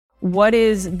what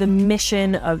is the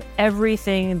mission of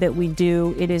everything that we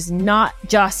do. It is not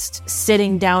just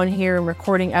sitting down here and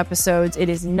recording episodes. It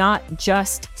is not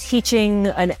just teaching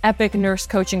an epic nurse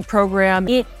coaching program.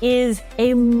 It is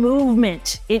a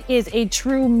movement. It is a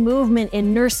true movement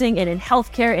in nursing and in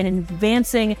healthcare and in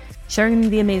advancing, sharing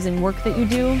the amazing work that you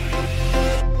do.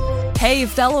 Hey,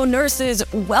 fellow nurses,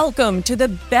 welcome to the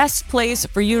best place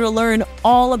for you to learn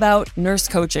all about nurse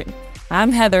coaching.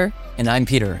 I'm Heather. And I'm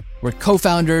Peter. We're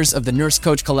co-founders of the Nurse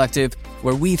Coach Collective,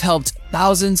 where we've helped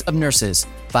thousands of nurses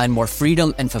find more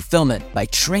freedom and fulfillment by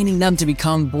training them to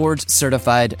become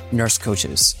board-certified nurse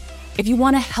coaches. If you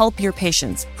want to help your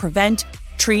patients prevent,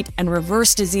 treat, and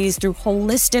reverse disease through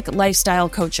holistic lifestyle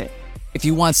coaching. If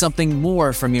you want something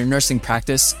more from your nursing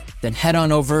practice, then head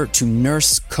on over to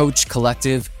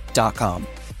nursecoachcollective.com.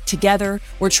 Together,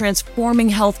 we're transforming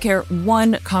healthcare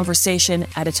one conversation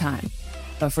at a time.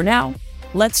 But for now,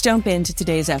 let's jump into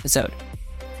today's episode.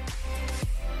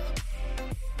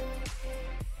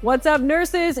 What's up,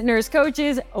 nurses, nurse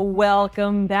coaches?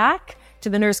 Welcome back to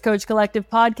the Nurse Coach Collective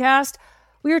podcast.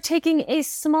 We are taking a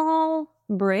small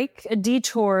break, a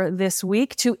detour this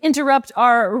week to interrupt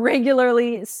our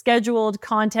regularly scheduled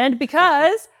content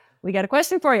because we got a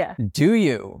question for you. Do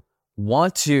you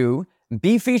want to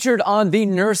be featured on the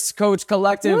Nurse Coach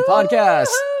Collective podcast?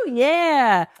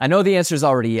 Yeah. I know the answer is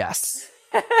already yes.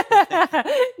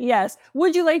 Yes.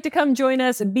 Would you like to come join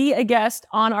us, be a guest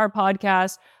on our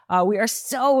podcast? We are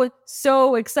so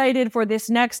excited for this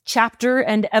next chapter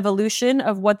and evolution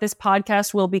of what this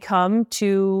podcast will become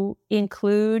to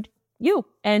include you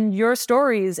and your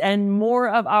stories and more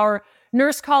of our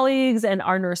nurse colleagues and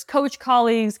our nurse coach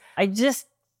colleagues. I just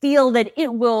feel that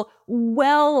it will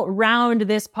well round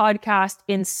this podcast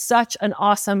in such an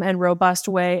awesome and robust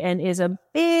way and is a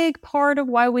big part of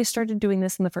why we started doing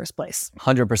this in the first place.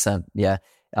 100%. Yeah.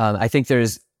 I think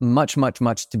there's much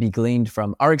to be gleaned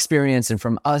from our experience and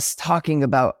from us talking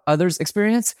about others'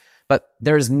 experience, but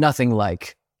there's nothing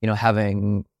like,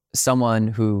 having someone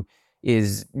who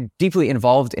is deeply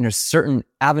involved in a certain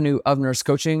avenue of nurse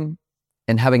coaching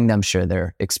and having them share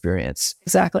their experience.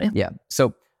 Exactly. Yeah.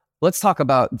 So let's talk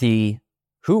about the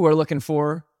who we're looking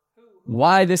for,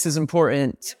 why this is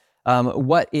important,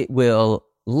 what it will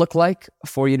look like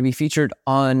for you to be featured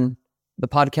on the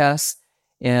podcast,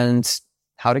 and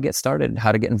how to get started,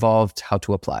 how to get involved, how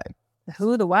to apply. The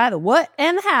who, the why, the what,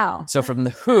 and the how. So from the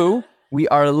who, we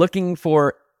are looking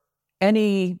for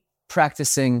any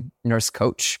practicing nurse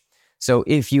coach. So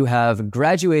if you have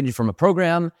graduated from a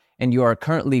program and you are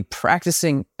currently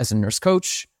practicing as a nurse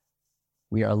coach,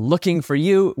 we are looking for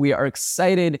you. We are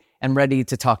excited and ready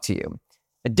to talk to you.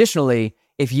 Additionally,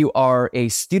 if you are a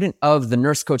student of the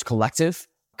Nurse Coach Collective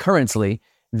currently,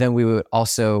 then we would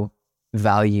also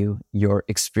value your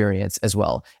experience as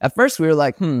well. At first, we were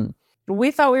like,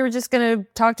 We thought we were just going to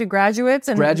talk to graduates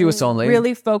and graduates only,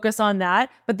 really focus on that.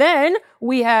 But then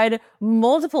we had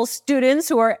multiple students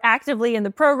who are actively in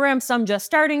the program, some just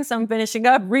starting, some finishing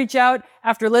up, reach out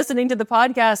after listening to the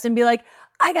podcast and be like,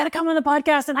 I got to come on the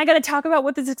podcast and I got to talk about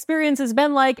what this experience has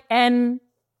been like. And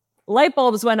light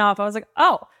bulbs went off. I was like,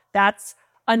 oh, that's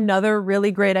another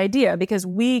really great idea because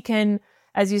we can,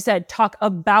 as you said, talk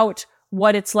about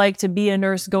what it's like to be a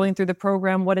nurse going through the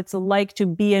program, what it's like to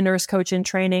be a nurse coach in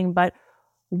training. But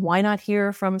why not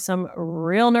hear from some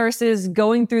real nurses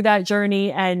going through that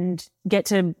journey and get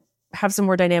to have some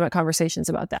more dynamic conversations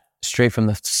about that? Straight from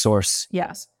the source.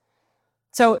 Yes.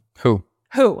 So Who?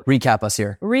 Recap us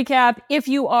here. Recap. If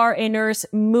you are a nurse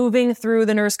moving through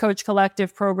the Nurse Coach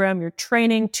Collective program, you're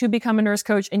training to become a nurse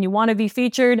coach and you want to be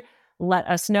featured, let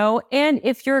us know. And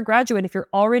if you're a graduate, if you're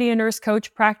already a nurse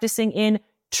coach practicing in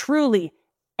truly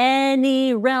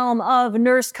any realm of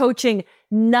nurse coaching,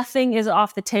 nothing is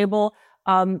off the table,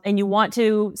 and you want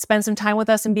to spend some time with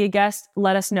us and be a guest,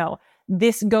 let us know.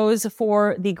 This goes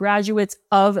for the graduates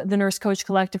of the Nurse Coach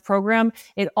Collective program.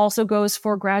 It also goes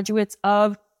for graduates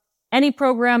of any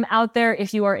program out there.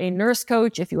 If you are a nurse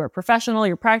coach, if you are a professional,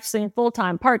 you're practicing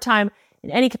full-time, part-time, in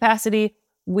any capacity,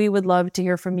 we would love to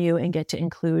hear from you and get to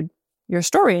include your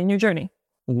story and your journey.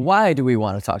 Why do we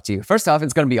want to talk to you? First off,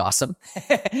 it's going to be awesome.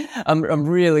 I'm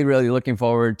really looking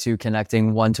forward to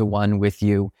connecting one-to-one with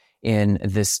you in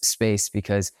this space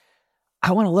because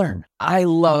I want to learn. I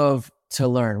love to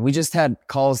learn. We just had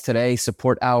calls today,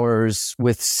 support hours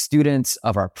with students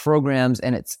of our programs,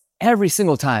 and it's every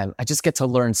single time I just get to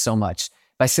learn so much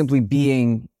by simply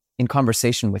being in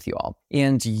conversation with you all.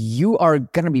 And you are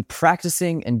going to be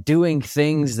practicing and doing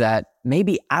things that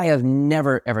maybe I have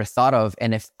never, ever thought of.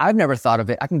 And if I've never thought of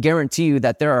it, I can guarantee you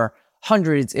that there are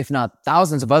hundreds, if not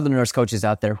thousands of other nurse coaches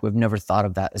out there who have never thought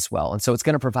of that as well. And so it's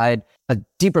going to provide a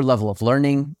deeper level of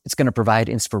learning. It's going to provide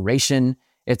inspiration.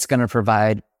 It's going to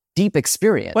provide deep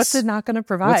experience. What's it not going to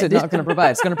provide? What's it not going to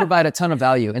provide? It's going to provide a ton of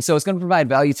value. And so it's going to provide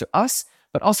value to us,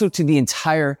 but also to the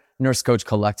entire Nurse Coach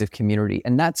Collective community.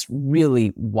 And that's really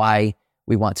why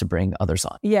we want to bring others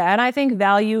on. Yeah. And I think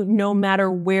value no matter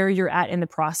where you're at in the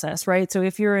process, right? So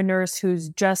if you're a nurse who's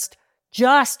just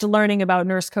learning about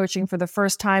nurse coaching for the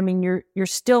first time and you're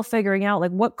still figuring out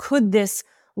like, what could this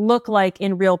look like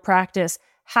in real practice?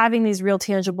 Having these real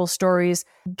tangible stories,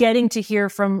 getting to hear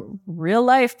from real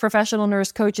life professional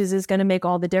nurse coaches is going to make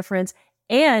all the difference.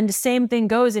 And same thing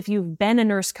goes if you've been a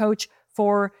nurse coach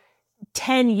for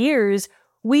 10 years,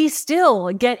 we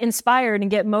still get inspired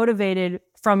and get motivated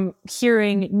from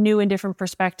hearing new and different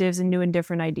perspectives and new and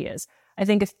different ideas. I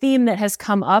think a theme that has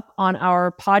come up on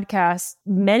our podcast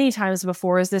many times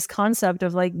before is this concept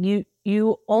of like,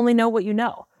 you only know what you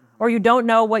know, or you don't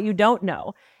know what you don't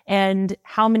know. And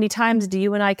how many times do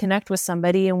you and I connect with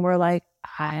somebody and we're like,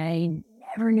 I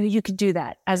never knew you could do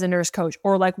that as a nurse coach,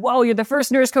 or like, whoa, you're the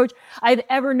first nurse coach I've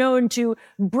ever known to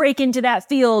break into that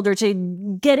field or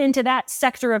to get into that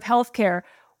sector of healthcare.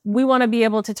 We want to be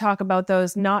able to talk about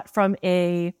those not from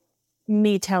a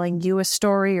me telling you a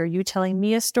story or you telling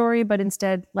me a story, but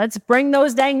instead, let's bring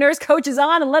those dang nurse coaches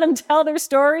on and let them tell their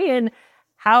story and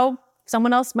how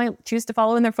someone else might choose to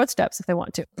follow in their footsteps if they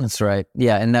want to. That's right.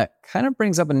 Yeah. And that kind of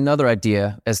brings up another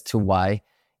idea as to why,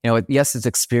 yes, it's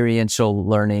experiential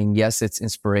learning. Yes, it's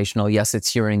inspirational. Yes,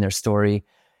 it's hearing their story,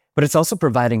 but it's also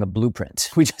providing a blueprint.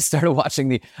 We just started watching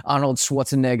the Arnold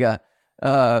Schwarzenegger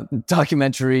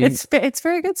documentary. It's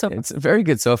very good so far. It's very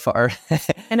good so far.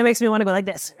 And it makes me want to go like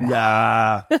this.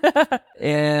 Yeah.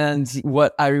 And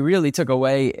what I really took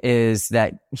away is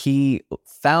that he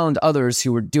found others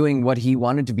who were doing what he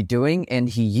wanted to be doing, and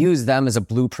he used them as a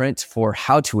blueprint for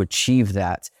how to achieve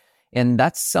that. And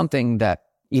that's something that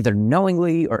either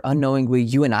knowingly or unknowingly,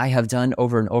 you and I have done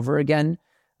over and over again.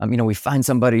 We find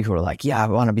somebody who are like, yeah, I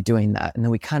want to be doing that. And then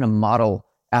we kind of model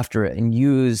after it and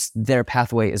use their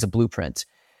pathway as a blueprint.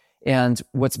 And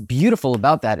what's beautiful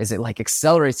about that is it like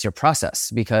accelerates your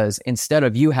process, because instead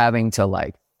of you having to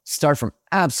like start from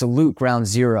absolute ground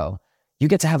zero, you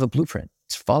get to have a blueprint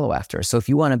to follow after. So if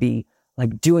you want to be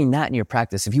like doing that in your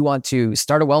practice, if you want to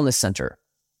start a wellness center,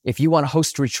 if you want to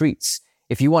host retreats,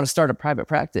 if you want to start a private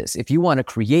practice, if you want to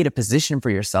create a position for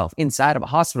yourself inside of a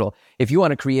hospital, if you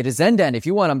want to create a Zenden, if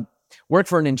you want to work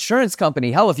for an insurance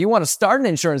company, hell, if you want to start an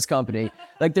insurance company,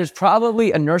 like there's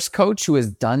probably a nurse coach who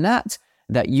has done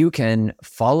that you can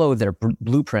follow their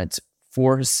blueprint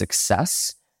for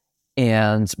success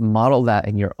and model that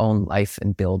in your own life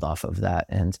and build off of that.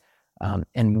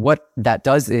 And what that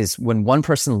does is when one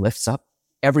person lifts up,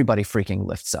 everybody freaking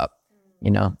lifts up,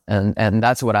 and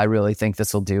that's what I really think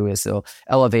this will do, is it'll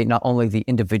elevate not only the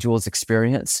individual's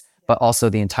experience, but also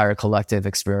the entire collective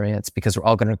experience, because we're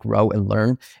all going to grow and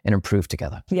learn and improve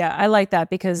together. Yeah, I like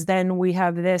that, because then we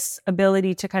have this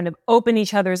ability to kind of open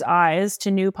each other's eyes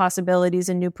to new possibilities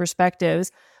and new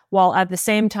perspectives, while at the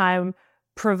same time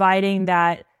providing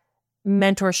that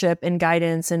mentorship and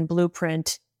guidance and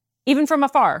blueprint, even from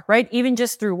afar, right? Even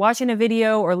just through watching a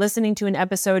video or listening to an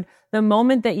episode, the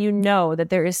moment that you know that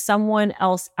there is someone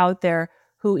else out there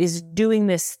who is doing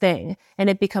this thing and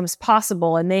it becomes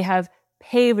possible and they have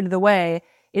paved the way,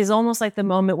 is almost like the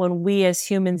moment when we as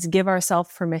humans give ourselves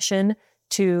permission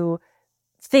to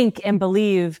think and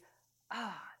believe,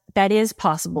 that is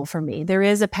possible for me. There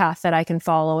is a path that I can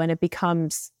follow, and it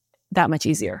becomes that much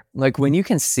easier. Like when you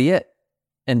can see it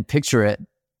and picture it,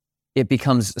 it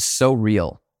becomes so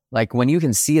real. Like when you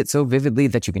can see it so vividly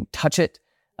that you can touch it,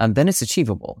 then it's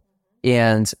achievable.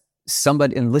 And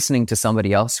listening to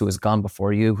somebody else who has gone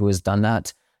before you, who has done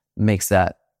that, makes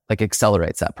that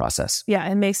accelerates that process. Yeah,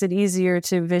 it makes it easier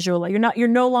to visualize. You're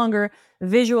no longer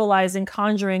visualizing,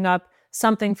 conjuring up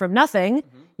something from nothing.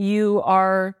 Mm-hmm. You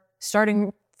are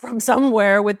starting from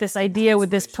somewhere with this idea,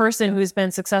 with this person who's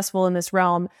been successful in this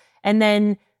realm, and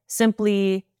then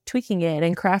simply tweaking it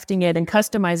and crafting it and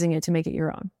customizing it to make it your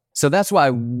own. So that's why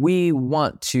we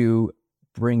want to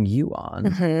bring you on.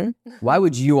 Mm-hmm. Why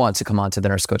would you want to come on to the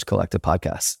Nurse Coach Collective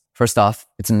podcast? First off,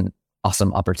 it's an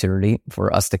awesome opportunity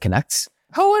for us to connect.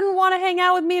 Who wouldn't want to hang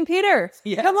out with me and Peter?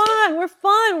 Yes. Come on, we're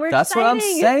fun. We're That's exciting.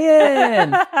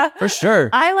 What I'm saying. For sure.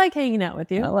 I like hanging out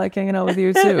with you. I like hanging out with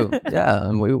you too. Yeah.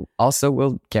 And we also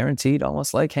will guaranteed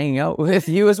almost like hanging out with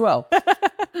you as well.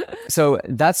 So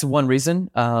that's one reason.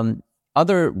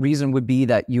 Other reason would be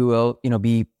that you will,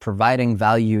 be providing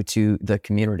value to the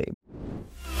community.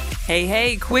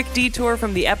 Hey, quick detour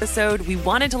from the episode. We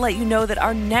wanted to let you know that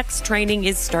our next training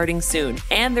is starting soon,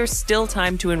 and there's still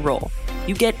time to enroll.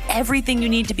 You get everything you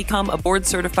need to become a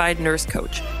board-certified nurse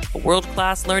coach, a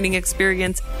world-class learning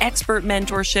experience, expert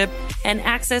mentorship, and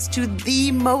access to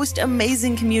the most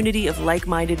amazing community of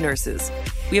like-minded nurses.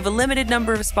 We have a limited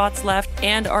number of spots left,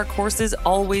 and our courses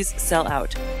always sell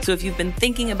out. So if you've been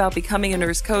thinking about becoming a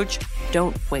nurse coach,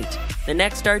 don't wait. The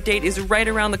next start date is right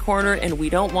around the corner, and we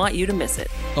don't want you to miss it.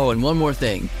 Oh, and one more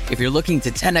thing. If you're looking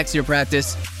to 10x your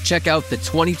practice, check out the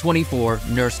 2024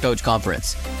 Nurse Coach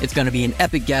Conference. It's going to be an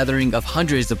epic gathering of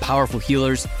hundreds of powerful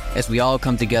healers as we all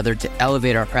come together to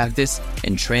elevate our practice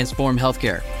and transform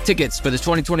healthcare. Tickets for the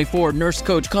 2024 Nurse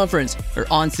Coach Conference are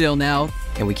on sale now,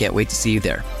 and we can't wait to see you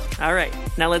there. All right,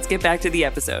 now let's get back to the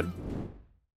episode.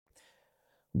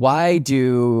 Why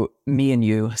do me and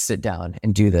you sit down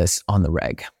and do this on the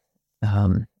reg?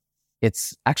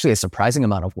 It's actually a surprising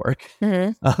amount of work.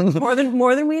 Mm-hmm.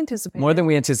 More than we anticipated. More than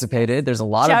we anticipated. There's a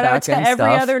lot of back end stuff. Shout out to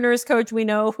every other nurse coach we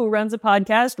know who runs a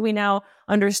podcast. We now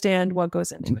understand what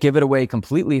goes into it. Give it away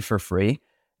completely for free.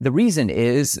 The reason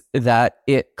is that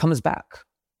it comes back,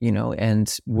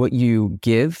 and what you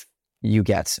give, you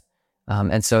get.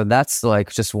 And so that's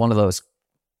like just one of those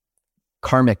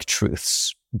karmic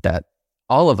truths that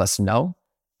all of us know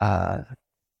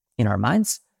in our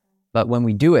minds. But when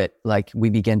we do it, like we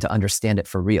begin to understand it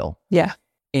for real. Yeah.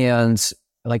 And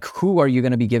like, who are you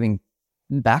going to be giving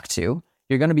back to?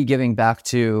 You're going to be giving back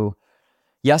to,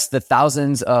 yes, the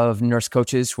thousands of nurse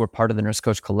coaches who are part of the Nurse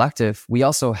Coach Collective. We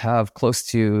also have close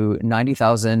to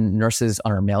 90,000 nurses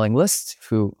on our mailing list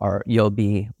you'll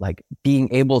be like being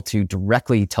able to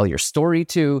directly tell your story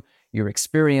to, your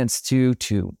experience to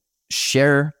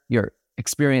share your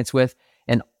experience with.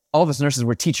 And all of us nurses,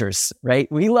 we're teachers,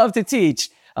 right? We love to teach.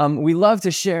 We love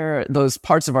to share those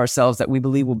parts of ourselves that we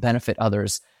believe will benefit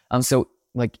others. So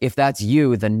like, if that's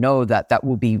you, then know that that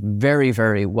will be very,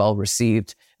 very well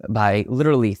received by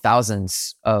literally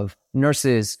thousands of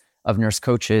nurses, of nurse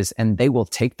coaches, and they will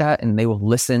take that and they will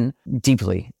listen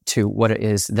deeply to what it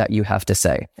is that you have to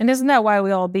say. And isn't that why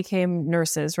we all became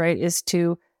nurses, right? Is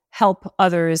to help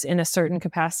others in a certain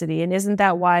capacity. And isn't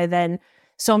that why then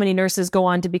so many nurses go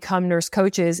on to become nurse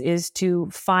coaches, is to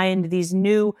find these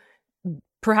new,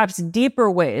 perhaps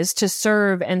deeper ways to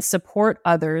serve and support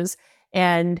others.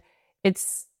 And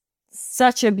it's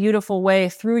such a beautiful way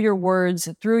through your words,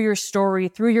 through your story,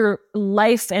 through your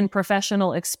life and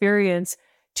professional experience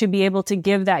to be able to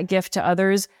give that gift to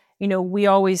others. We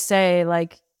always say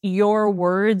like, your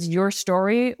words, your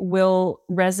story will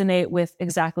resonate with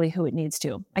exactly who it needs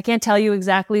to. I can't tell you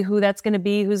exactly who that's going to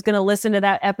be, who's going to listen to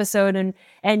that episode and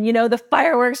the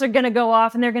fireworks are going to go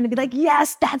off and they're going to be like,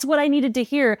 yes, that's what I needed to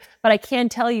hear. But I can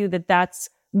tell you that that's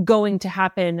going to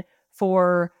happen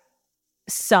for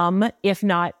some, if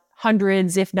not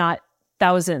hundreds, if not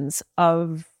thousands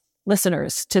of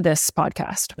listeners to this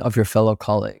podcast. Of your fellow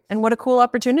colleagues. And what a cool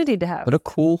opportunity to have. What a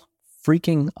cool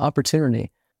freaking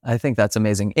opportunity. I think that's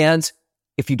amazing. And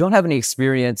if you don't have any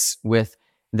experience with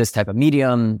this type of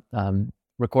medium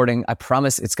recording, I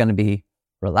promise it's going to be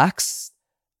relaxed.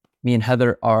 Me and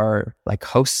Heather are like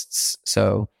hosts,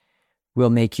 so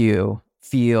we'll make you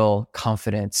feel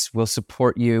confident. We'll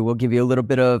support you. We'll give you a little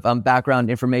bit of background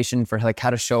information for like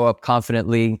how to show up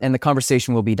confidently. And the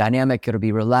conversation will be dynamic. It'll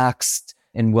be relaxed,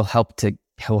 and he'll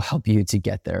help you to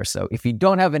get there. So if you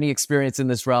don't have any experience in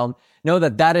this realm, know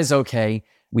that is okay.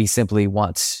 We simply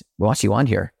want you on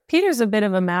here. Peter's a bit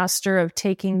of a master of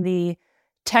taking the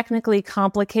technically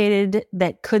complicated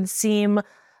that could seem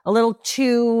a little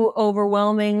too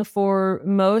overwhelming for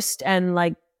most and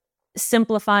like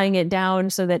simplifying it down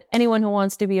so that anyone who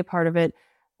wants to be a part of it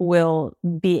will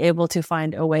be able to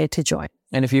find a way to join.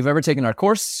 And if you've ever taken our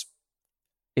course,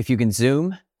 if you can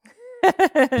Zoom,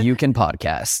 you can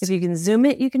podcast. If you can Zoom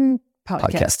it, you can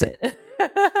podcast it.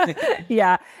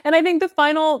 Yeah. And I think the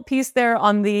final piece there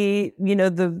on the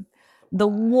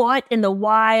what and the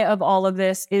why of all of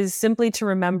this is simply to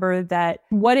remember that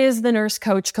what is the Nurse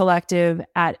Coach Collective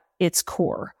at its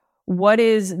core? What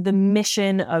is the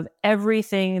mission of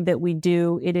everything that we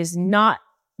do? It is not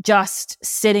just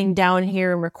sitting down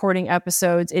here and recording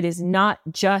episodes. It is not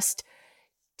just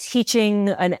teaching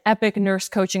an epic nurse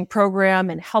coaching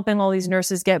program and helping all these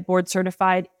nurses get board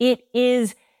certified. It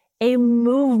is a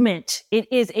movement. It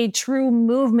is a true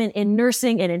movement in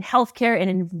nursing and in healthcare and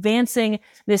in advancing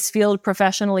this field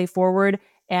professionally forward.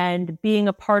 And being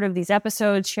a part of these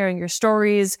episodes, sharing your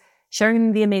stories,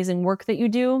 sharing the amazing work that you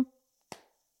do,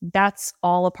 that's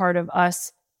all a part of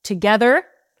us together,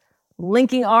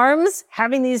 linking arms,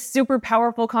 having these super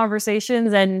powerful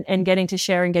conversations and getting to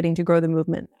share and getting to grow the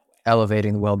movement.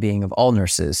 Elevating the well-being of all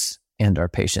nurses and our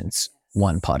patients,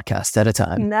 one podcast at a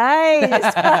time.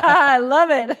 Nice. I love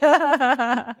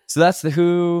it. So that's the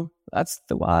who, that's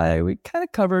the why. We kind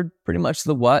of covered pretty much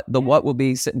the what. The what will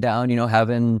be sitting down,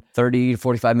 having 30 to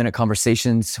 45 minute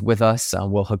conversations with us.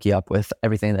 We'll hook you up with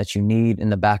everything that you need in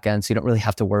the back end, so you don't really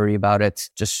have to worry about it.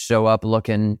 Just show up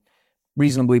looking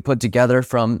reasonably put together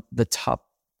from the top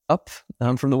up,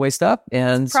 from the waist up,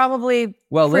 and it's probably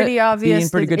well pretty lit, obvious. in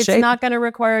pretty good it's shape. not going to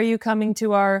require you coming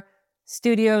to our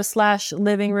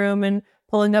studio/living room and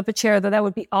pulling up a chair. That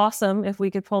would be awesome if we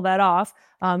could pull that off.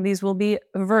 These will be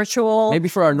virtual, maybe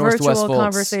for our Northwest folks,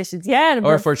 conversations. Yeah,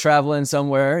 or if we're traveling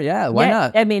somewhere, why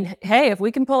not? I mean, hey, if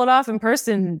we can pull it off in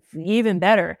person, even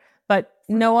better. But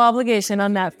no obligation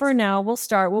on that for now. We'll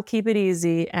start. We'll keep it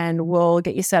easy, and we'll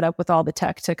get you set up with all the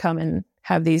tech to come and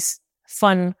have these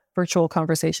fun virtual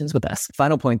conversations with us.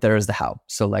 Final point there is the how.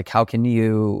 So how can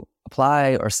you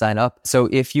apply or sign up? So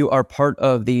if you are part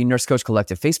of the Nurse Coach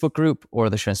Collective Facebook group or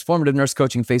the Transformative Nurse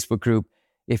Coaching Facebook group,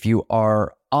 if you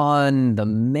are on the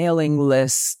mailing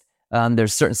list,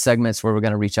 there's certain segments where we're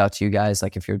going to reach out to you guys.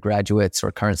 Like if you're graduates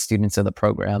or current students of the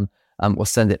program, we'll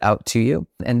send it out to you.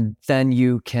 And then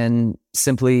you can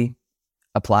simply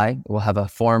apply. We'll have a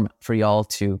form for y'all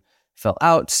to fill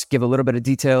out, give a little bit of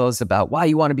details about why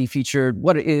you want to be featured,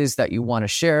 what it is that you want to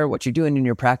share, what you're doing in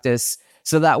your practice.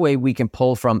 So that way we can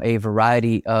pull from a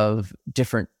variety of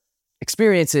different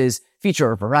experiences,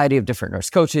 feature a variety of different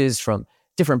nurse coaches from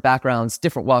different backgrounds,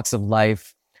 different walks of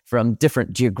life, from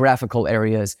different geographical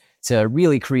areas, to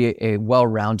really create a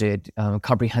well-rounded,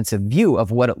 comprehensive view of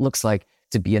what it looks like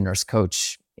to be a nurse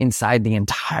coach inside the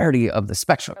entirety of the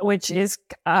spectrum. Which is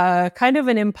kind of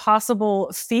an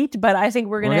impossible feat, but I think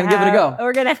we're gonna give it a go.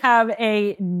 We're gonna have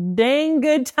a dang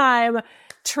good time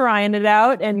trying it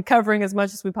out and covering as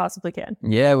much as we possibly can.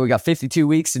 Yeah, we got 52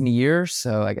 weeks in a year,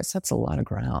 so I guess that's a lot of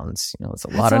ground. It's a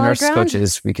lot of nurse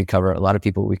coaches we could cover, a lot of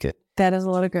people we could. That is a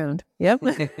lot of ground. Yep.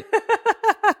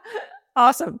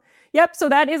 Awesome. Yep. So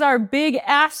that is our big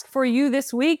ask for you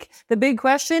this week. The big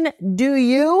question: do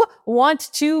you want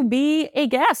to be a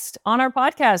guest on our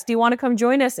podcast? Do you want to come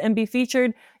join us and be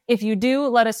featured? If you do,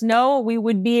 let us know. We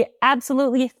would be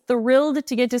absolutely thrilled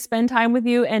to get to spend time with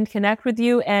you and connect with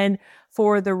you. And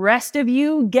for the rest of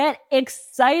you, get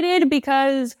excited,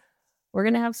 because we're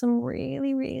going to have some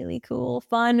really, really cool,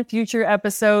 fun future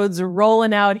episodes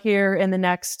rolling out here in the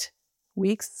next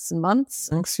weeks and months.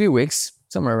 Next few weeks.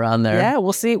 Somewhere around there. Yeah,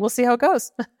 we'll see. We'll see how it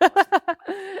goes.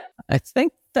 I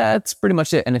think that's pretty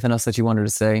much it. Anything else that you wanted to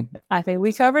say? I think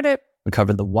we covered it. We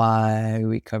covered the why,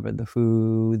 we covered the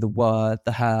who, the what,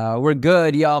 the how. We're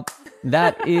good, y'all.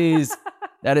 That is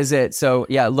it. So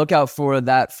yeah, look out for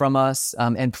that from us.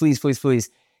 And please,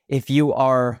 if you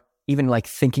are even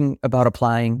thinking about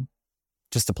applying,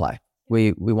 just apply.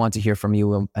 We want to hear from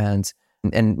you and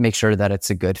make sure that it's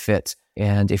a good fit.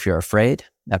 And if you're afraid,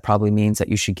 that probably means that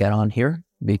you should get on here,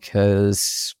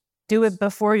 because do it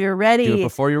before you're ready. Do it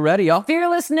before you're ready, y'all.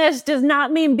 Fearlessness does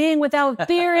not mean being without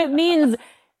fear. It means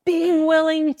being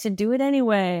willing to do it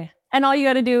anyway. And all you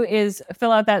got to do is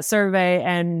fill out that survey,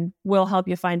 and we'll help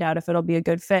you find out if it'll be a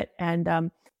good fit. And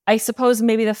I suppose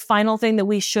maybe the final thing that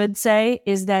we should say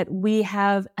is that we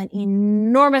have an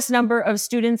enormous number of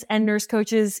students and nurse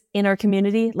coaches in our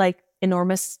community,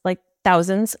 enormous,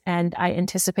 thousands. And I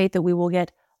anticipate that we will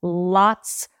get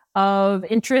lots of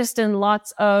interest and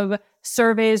lots of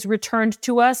surveys returned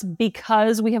to us,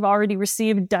 because we have already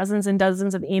received dozens and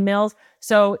dozens of emails.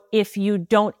 So if you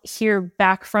don't hear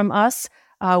back from us,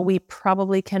 we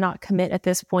probably cannot commit at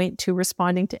this point to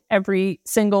responding to every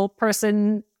single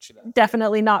person.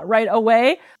 Definitely not right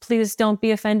away. Please don't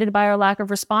be offended by our lack of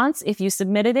response. If you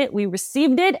submitted it, we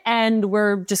received it, and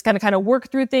we're just going to kind of work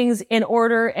through things in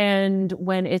order. And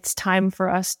when it's time for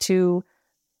us to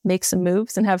make some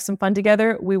moves and have some fun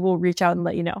together, we will reach out and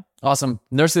let you know. Awesome.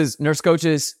 Nurses, nurse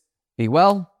coaches, be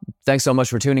well. Thanks so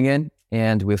much for tuning in,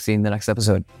 and we'll see you in the next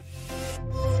episode.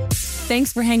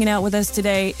 Thanks for hanging out with us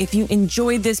today. If you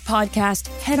enjoyed this podcast,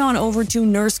 head on over to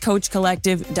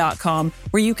nursecoachcollective.com,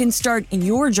 where you can start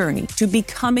your journey to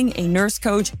becoming a nurse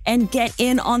coach and get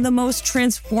in on the most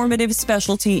transformative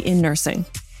specialty in nursing.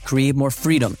 Create more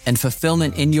freedom and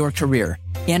fulfillment in your career,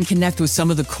 and connect with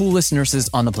some of the coolest nurses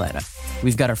on the planet.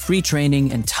 We've got a free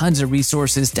training and tons of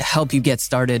resources to help you get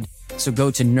started. So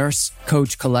go to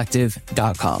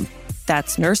nursecoachcollective.com.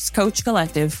 That's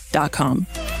nursecoachcollective.com.